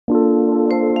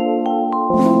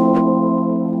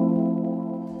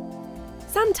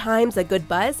Sometimes a good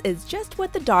buzz is just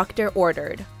what the doctor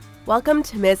ordered. Welcome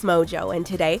to Ms. Mojo, and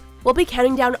today we'll be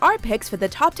counting down our picks for the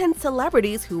top 10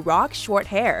 celebrities who rock short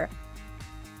hair.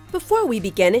 Before we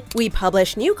begin, we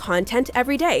publish new content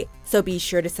every day, so be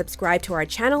sure to subscribe to our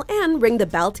channel and ring the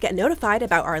bell to get notified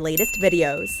about our latest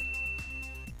videos.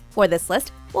 For this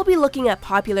list, we'll be looking at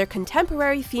popular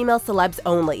contemporary female celebs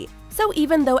only, so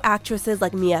even though actresses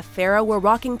like Mia Farrow were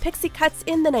rocking pixie cuts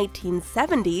in the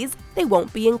 1970s, they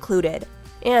won't be included.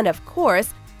 And of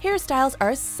course, hairstyles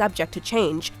are subject to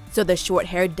change, so the short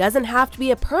hair doesn't have to be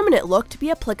a permanent look to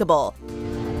be applicable.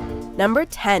 Number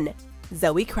 10.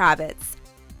 Zoe Kravitz.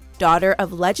 Daughter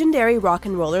of legendary rock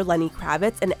and roller Lenny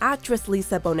Kravitz and actress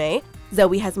Lisa Bonet,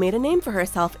 Zoe has made a name for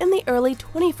herself in the early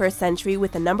 21st century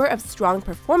with a number of strong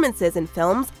performances in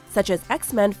films such as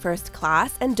X-Men First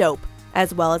Class and Dope,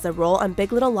 as well as a role on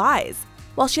Big Little Lies.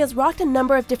 While she has rocked a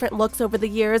number of different looks over the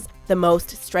years, the most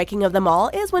striking of them all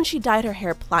is when she dyed her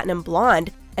hair platinum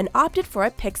blonde and opted for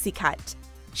a pixie cut.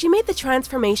 She made the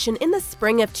transformation in the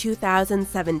spring of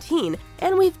 2017,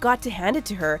 and we've got to hand it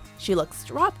to her, she looks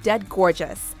drop-dead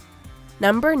gorgeous.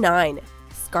 Number 9.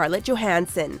 Scarlett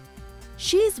Johansson.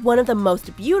 She's one of the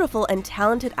most beautiful and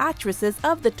talented actresses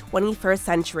of the 21st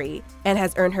century, and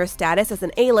has earned her status as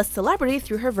an A-list celebrity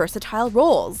through her versatile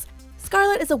roles.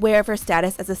 Scarlett is aware of her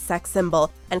status as a sex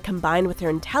symbol, and combined with her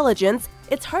intelligence,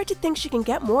 it's hard to think she can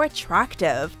get more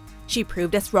attractive. She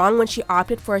proved us wrong when she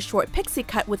opted for a short pixie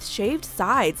cut with shaved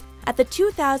sides at the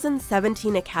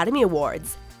 2017 Academy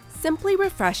Awards. Simply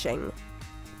refreshing.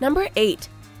 Number 8.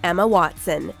 Emma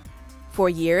Watson. For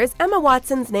years, Emma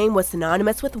Watson's name was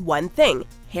synonymous with one thing: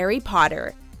 Harry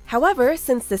Potter. However,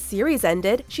 since the series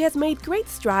ended, she has made great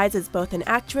strides as both an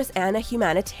actress and a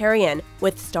humanitarian,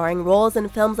 with starring roles in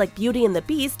films like Beauty and the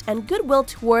Beast and Goodwill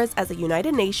Tours as a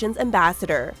United Nations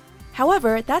ambassador.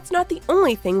 However, that's not the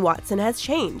only thing Watson has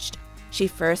changed. She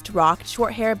first rocked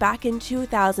short hair back in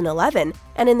 2011,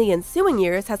 and in the ensuing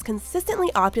years has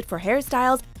consistently opted for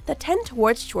hairstyles that tend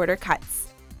towards shorter cuts.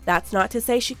 That's not to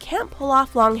say she can't pull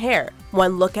off long hair.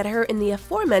 One look at her in the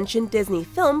aforementioned Disney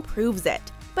film proves it.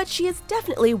 But she is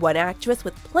definitely one actress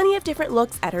with plenty of different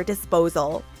looks at her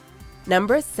disposal.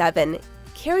 Number 7.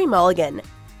 Carey Mulligan.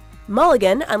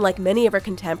 Mulligan, unlike many of her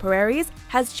contemporaries,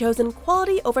 has chosen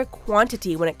quality over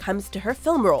quantity when it comes to her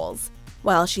film roles.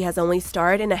 While she has only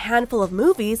starred in a handful of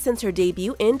movies since her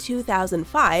debut in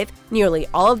 2005, nearly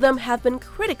all of them have been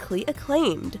critically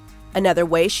acclaimed. Another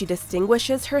way she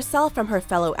distinguishes herself from her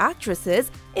fellow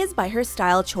actresses is by her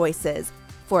style choices.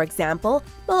 For example,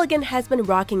 Mulligan has been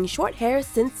rocking short hair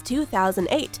since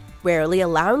 2008, rarely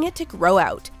allowing it to grow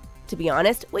out. To be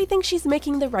honest, we think she's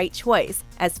making the right choice,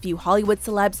 as few Hollywood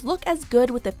celebs look as good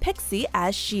with a pixie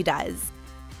as she does.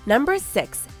 Number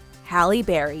 6. Halle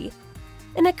Berry.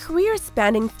 In a career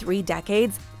spanning 3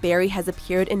 decades, Berry has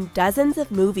appeared in dozens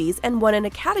of movies and won an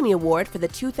Academy Award for the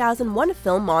 2001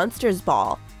 film Monsters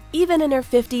Ball. Even in her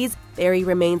 50s, Berry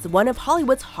remains one of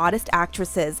Hollywood's hottest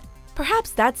actresses.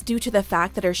 Perhaps that's due to the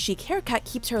fact that her chic haircut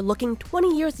keeps her looking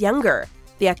 20 years younger.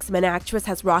 The X-Men actress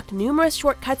has rocked numerous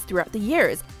short cuts throughout the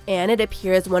years, and it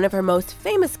appears one of her most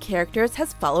famous characters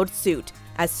has followed suit,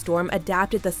 as Storm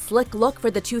adapted the slick look for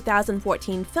the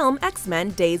 2014 film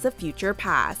X-Men Days of Future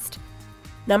Past.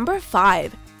 Number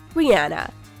 5. Rihanna.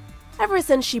 Ever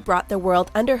since she brought the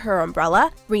world under her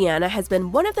umbrella, Rihanna has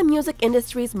been one of the music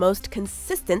industry's most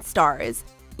consistent stars.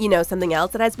 You know something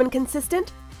else that has been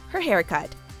consistent? Her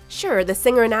haircut. Sure, the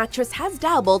singer and actress has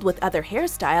dabbled with other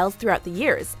hairstyles throughout the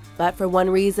years, but for one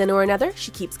reason or another,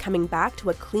 she keeps coming back to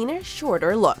a cleaner,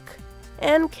 shorter look.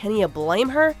 And can you blame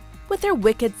her? With her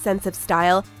wicked sense of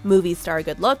style, movie star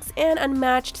good looks, and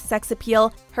unmatched sex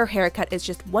appeal, her haircut is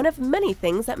just one of many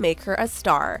things that make her a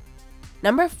star.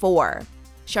 Number 4.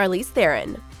 Charlize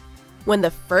Theron. When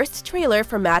the first trailer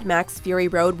for Mad Max Fury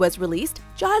Road was released,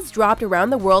 jaws dropped around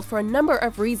the world for a number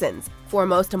of reasons,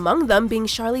 foremost among them being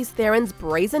Charlize Theron's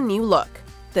brazen new look.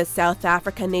 The South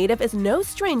Africa native is no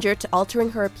stranger to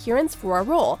altering her appearance for a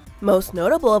role, most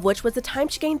notable of which was the time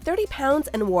she gained 30 pounds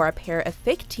and wore a pair of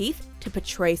fake teeth to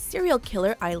portray serial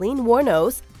killer Eileen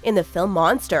Wuornos in the film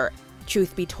Monster.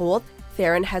 Truth be told,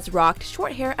 Theron has rocked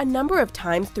short hair a number of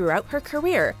times throughout her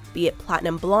career, be it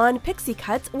platinum blonde, pixie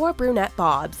cuts, or brunette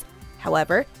bobs.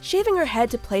 However, shaving her head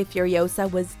to play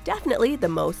Furiosa was definitely the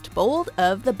most bold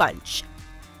of the bunch.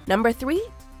 Number 3.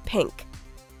 Pink.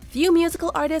 Few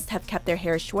musical artists have kept their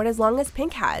hair short as long as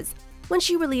Pink has. When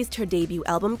she released her debut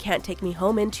album Can't Take Me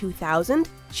Home in 2000,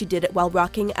 she did it while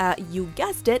rocking a, you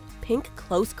guessed it, pink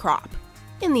close crop.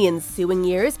 In the ensuing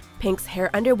years, Pink's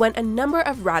hair underwent a number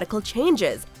of radical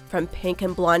changes, from pink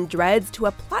and blonde dreads to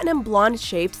a platinum blonde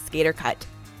shaved skater cut.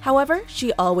 However,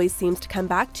 she always seems to come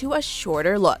back to a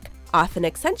shorter look, often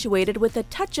accentuated with a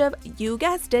touch of, you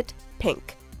guessed it,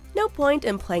 pink. No point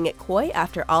in playing it coy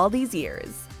after all these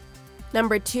years.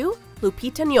 Number 2.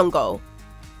 Lupita Nyong'o.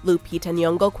 Lupita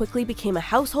Nyong'o quickly became a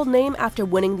household name after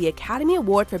winning the Academy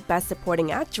Award for Best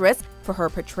Supporting Actress for her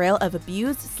portrayal of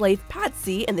abused slave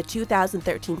Patsy in the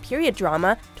 2013 period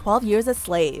drama 12 Years a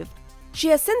Slave. She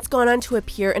has since gone on to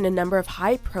appear in a number of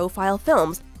high-profile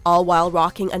films, all while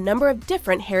rocking a number of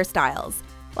different hairstyles.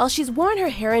 While she's worn her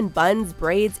hair in buns,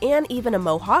 braids, and even a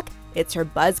mohawk, it's her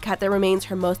buzz cut that remains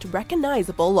her most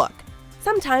recognizable look.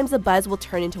 Sometimes the buzz will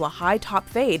turn into a high top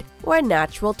fade or a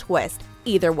natural twist.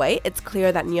 Either way, it's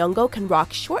clear that Nyong'o can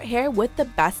rock short hair with the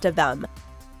best of them.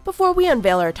 Before we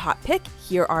unveil our top pick,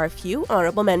 here are a few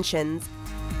honorable mentions.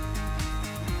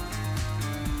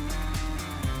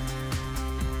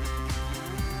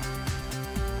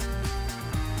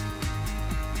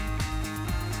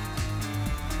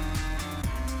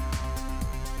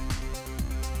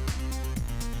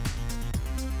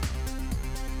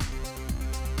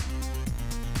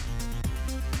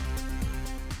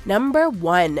 Number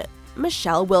 1.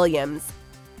 Michelle Williams.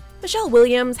 Michelle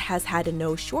Williams has had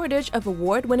no shortage of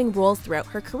award-winning roles throughout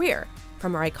her career,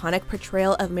 from her iconic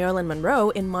portrayal of Marilyn Monroe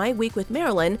in My Week with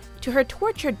Marilyn to her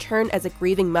tortured turn as a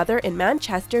grieving mother in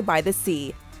Manchester by the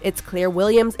Sea. It's clear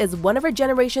Williams is one of her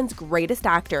generation's greatest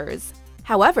actors.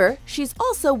 However, she's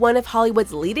also one of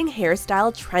Hollywood's leading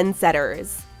hairstyle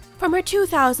trendsetters. From her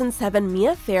 2007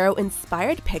 Mia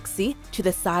Farrow-inspired pixie to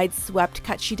the side-swept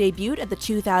cut she debuted at the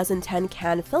 2010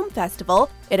 Cannes Film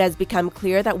Festival, it has become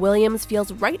clear that Williams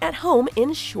feels right at home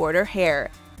in shorter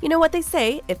hair. You know what they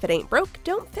say, if it ain't broke,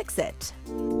 don't fix it.